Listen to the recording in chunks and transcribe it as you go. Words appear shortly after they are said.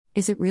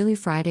Is it really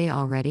Friday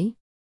already?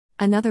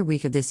 Another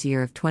week of this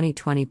year of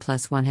 2020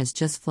 plus one has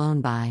just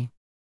flown by.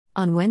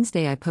 On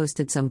Wednesday, I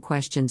posted some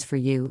questions for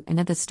you, and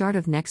at the start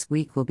of next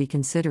week, we'll be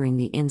considering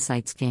the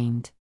insights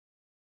gained.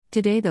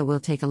 Today, though,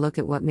 we'll take a look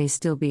at what may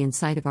still be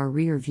inside of our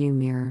rear view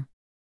mirror.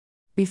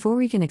 Before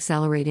we can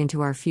accelerate into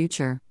our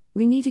future,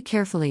 we need to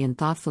carefully and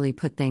thoughtfully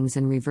put things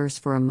in reverse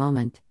for a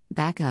moment,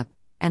 back up,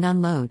 and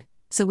unload,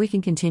 so we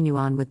can continue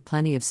on with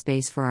plenty of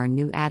space for our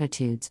new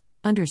attitudes,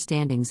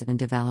 understandings, and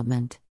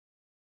development.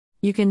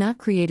 You cannot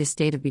create a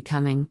state of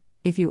becoming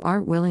if you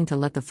aren't willing to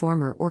let the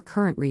former or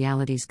current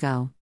realities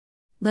go.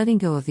 Letting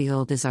go of the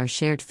old is our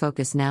shared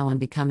focus now on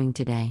becoming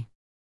today.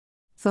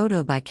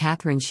 Photo by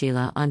Catherine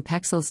Sheila on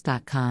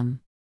Pexels.com.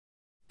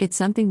 It's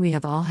something we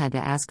have all had to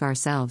ask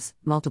ourselves,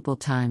 multiple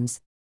times.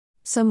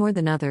 Some more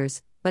than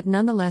others, but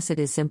nonetheless it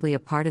is simply a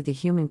part of the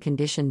human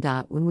condition.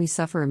 When we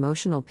suffer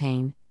emotional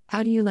pain,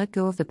 how do you let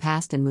go of the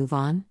past and move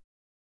on?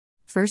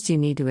 First, you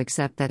need to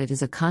accept that it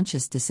is a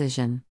conscious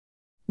decision.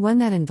 One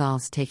that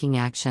involves taking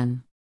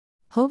action.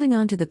 Holding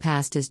on to the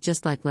past is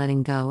just like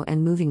letting go,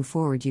 and moving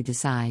forward you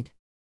decide.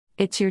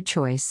 It's your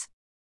choice.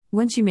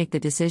 Once you make the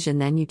decision,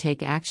 then you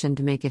take action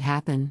to make it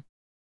happen.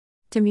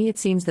 To me, it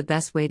seems the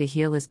best way to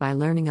heal is by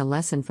learning a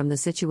lesson from the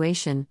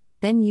situation,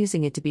 then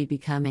using it to be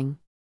becoming.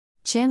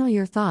 Channel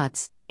your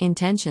thoughts,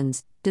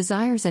 intentions,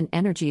 desires, and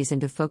energies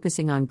into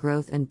focusing on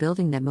growth and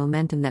building that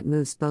momentum that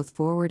moves both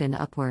forward and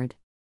upward.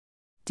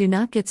 Do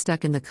not get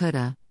stuck in the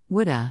coulda,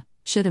 woulda,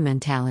 shoulda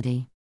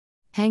mentality.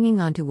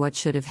 Hanging on to what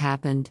should have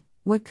happened,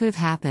 what could have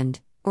happened,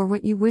 or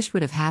what you wish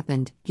would have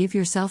happened. Give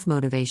yourself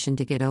motivation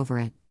to get over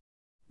it.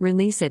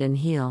 Release it and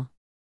heal.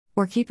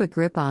 Or keep a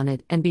grip on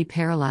it and be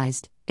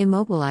paralyzed,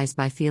 immobilized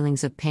by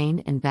feelings of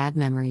pain and bad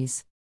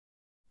memories.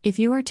 If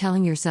you are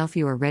telling yourself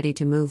you are ready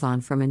to move on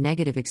from a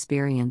negative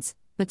experience,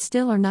 but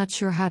still are not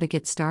sure how to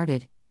get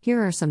started,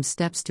 here are some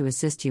steps to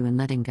assist you in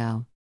letting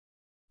go.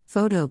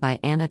 Photo by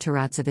Anna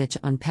Taratsevich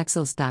on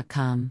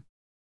Pexels.com.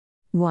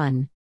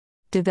 1.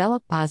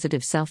 Develop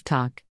positive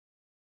self-talk.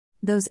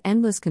 Those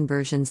endless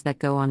conversions that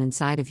go on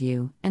inside of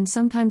you, and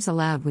sometimes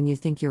aloud when you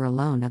think you're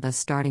alone, are the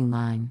starting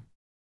line.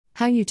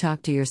 How you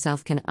talk to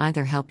yourself can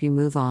either help you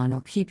move on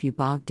or keep you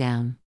bogged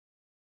down.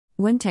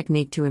 One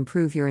technique to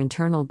improve your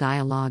internal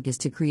dialogue is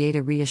to create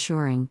a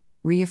reassuring,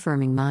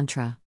 reaffirming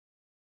mantra.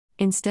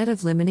 Instead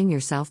of limiting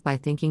yourself by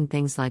thinking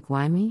things like,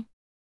 "Why me?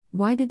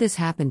 Why did this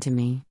happen to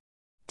me?"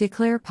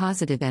 Declare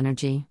positive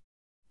energy.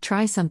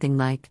 Try something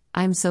like,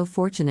 "I'm so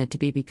fortunate to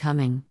be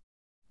becoming.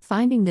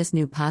 Finding this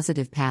new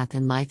positive path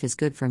in life is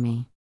good for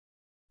me."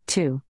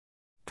 2.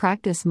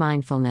 Practice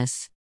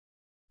mindfulness.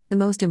 The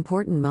most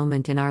important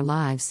moment in our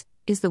lives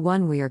is the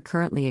one we are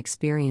currently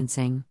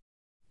experiencing.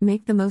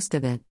 Make the most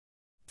of it.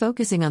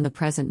 Focusing on the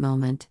present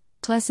moment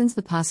lessens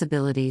the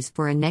possibilities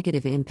for a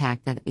negative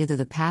impact that either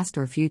the past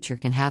or future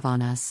can have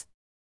on us.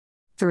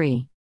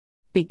 3.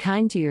 Be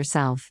kind to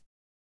yourself.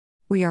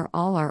 We are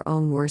all our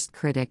own worst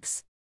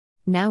critics.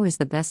 Now is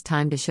the best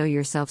time to show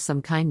yourself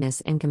some kindness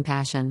and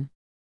compassion.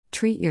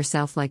 Treat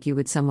yourself like you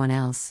would someone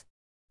else.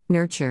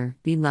 Nurture,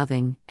 be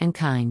loving, and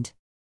kind.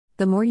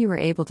 The more you are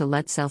able to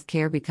let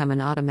self-care become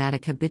an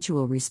automatic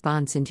habitual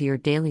response into your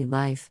daily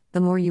life, the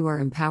more you are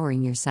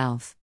empowering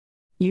yourself.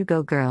 You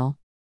go, girl.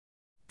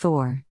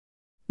 4.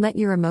 Let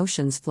your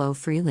emotions flow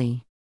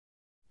freely.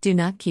 Do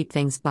not keep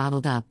things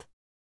bottled up.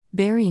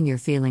 Burying your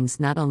feelings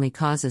not only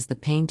causes the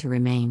pain to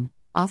remain,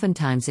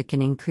 oftentimes it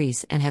can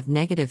increase and have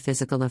negative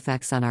physical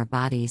effects on our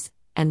bodies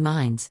and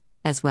minds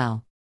as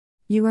well.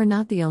 You are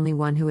not the only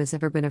one who has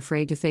ever been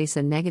afraid to face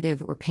a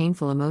negative or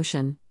painful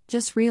emotion.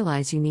 Just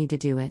realize you need to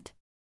do it.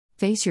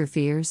 Face your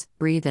fears,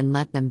 breathe, and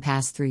let them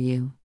pass through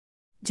you.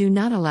 Do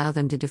not allow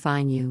them to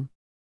define you.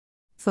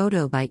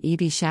 Photo by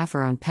Evie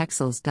Schaffer on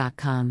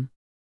Pexels.com.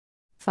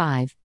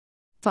 5.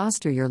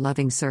 Foster your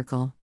loving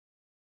circle.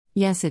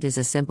 Yes, it is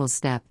a simple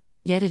step,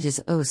 yet it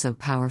is oh so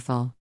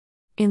powerful.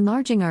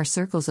 Enlarging our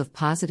circles of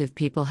positive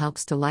people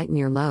helps to lighten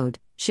your load,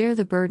 share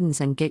the burdens,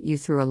 and get you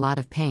through a lot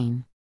of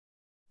pain.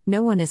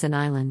 No one is an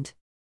island.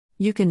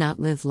 You cannot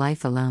live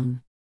life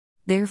alone.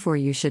 Therefore,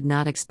 you should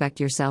not expect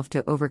yourself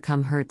to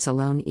overcome hurts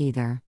alone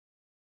either.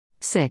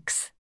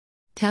 6.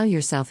 Tell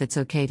yourself it's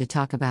okay to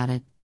talk about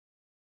it.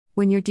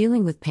 When you're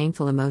dealing with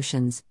painful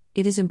emotions,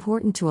 it is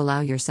important to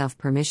allow yourself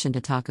permission to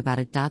talk about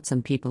it.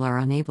 Some people are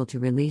unable to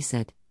release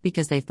it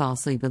because they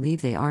falsely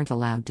believe they aren't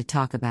allowed to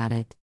talk about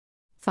it.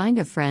 Find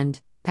a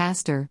friend,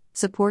 pastor,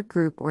 support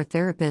group, or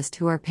therapist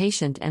who are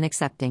patient and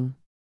accepting.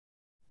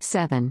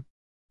 7.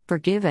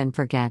 Forgive and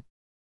forget.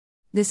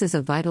 This is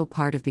a vital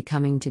part of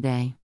becoming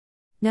today.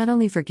 Not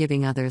only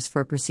forgiving others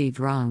for perceived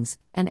wrongs,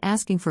 and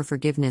asking for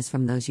forgiveness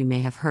from those you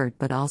may have hurt,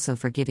 but also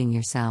forgiving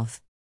yourself.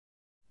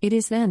 It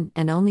is then,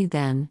 and only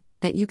then,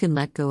 that you can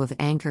let go of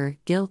anger,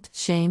 guilt,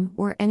 shame,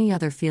 or any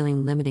other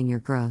feeling limiting your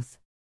growth.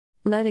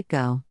 Let it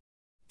go.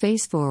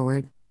 Face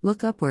forward,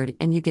 look upward,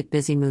 and you get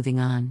busy moving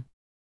on.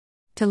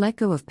 To let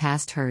go of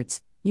past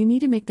hurts, you need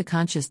to make the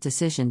conscious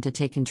decision to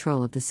take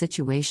control of the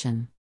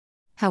situation.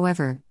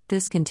 However,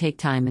 this can take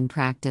time and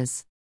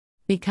practice.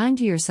 Be kind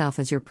to yourself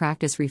as you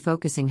practice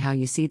refocusing how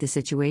you see the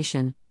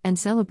situation, and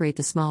celebrate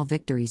the small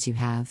victories you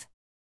have.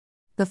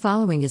 The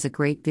following is a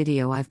great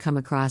video I've come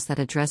across that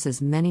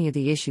addresses many of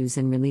the issues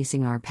in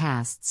releasing our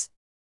pasts.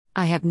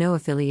 I have no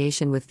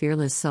affiliation with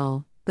Fearless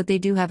Soul, but they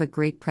do have a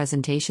great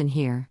presentation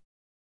here.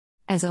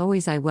 As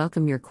always, I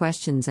welcome your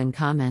questions and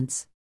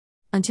comments.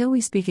 Until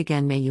we speak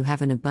again, may you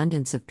have an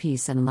abundance of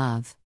peace and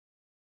love.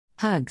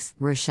 Hugs,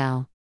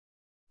 Rochelle.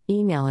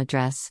 Email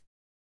address.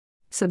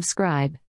 Subscribe.